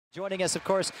Joining us, of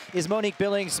course, is Monique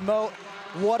Billings. Mo,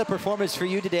 what a performance for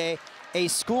you today. A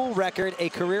school record, a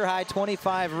career-high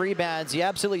 25 rebounds. You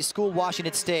absolutely schooled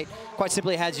Washington State. Quite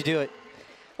simply, how'd you do it?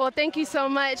 Well, thank you so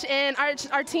much. And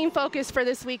our team focus for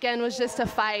this weekend was just to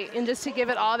fight and just to give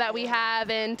it all that we have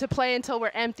and to play until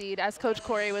we're emptied, as Coach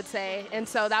Corey would say. And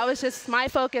so that was just my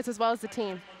focus as well as the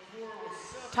team.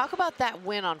 Talk about that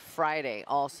win on Friday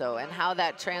also and how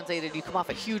that translated. You come off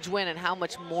a huge win and how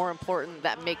much more important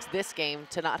that makes this game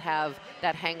to not have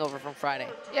that hangover from Friday.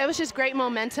 Yeah, it was just great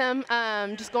momentum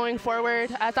just going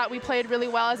forward. I thought we played really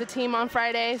well as a team on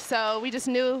Friday, so we just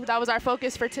knew that was our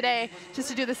focus for today, just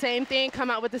to do the same thing, come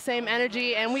out with the same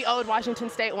energy, and we owed Washington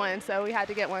State one, so we had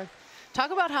to get one.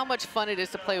 Talk about how much fun it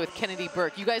is to play with Kennedy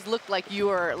Burke. You guys look like you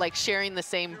are like sharing the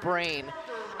same brain.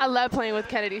 I love playing with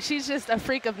Kennedy. She's just a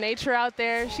freak of nature out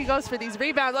there. She goes for these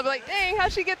rebounds. I'm like, dang,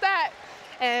 how'd she get that?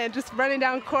 And just running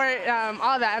down court,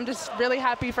 all that. I'm just really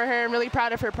happy for her and really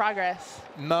proud of her progress.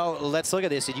 Mo, let's look at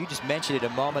this. And you just mentioned it a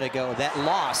moment ago. That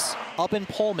loss up in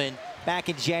Pullman back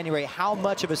in January, how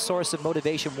much of a source of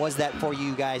motivation was that for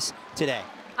you guys today?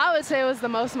 I would say it was the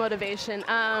most motivation.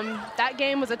 That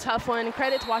game was a tough one.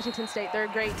 Credit to Washington State. They're a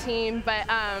great team. But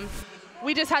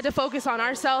we just had to focus on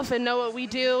ourselves and know what we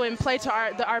do and play to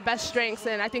our best strengths,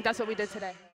 and I think that's what we did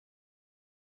today.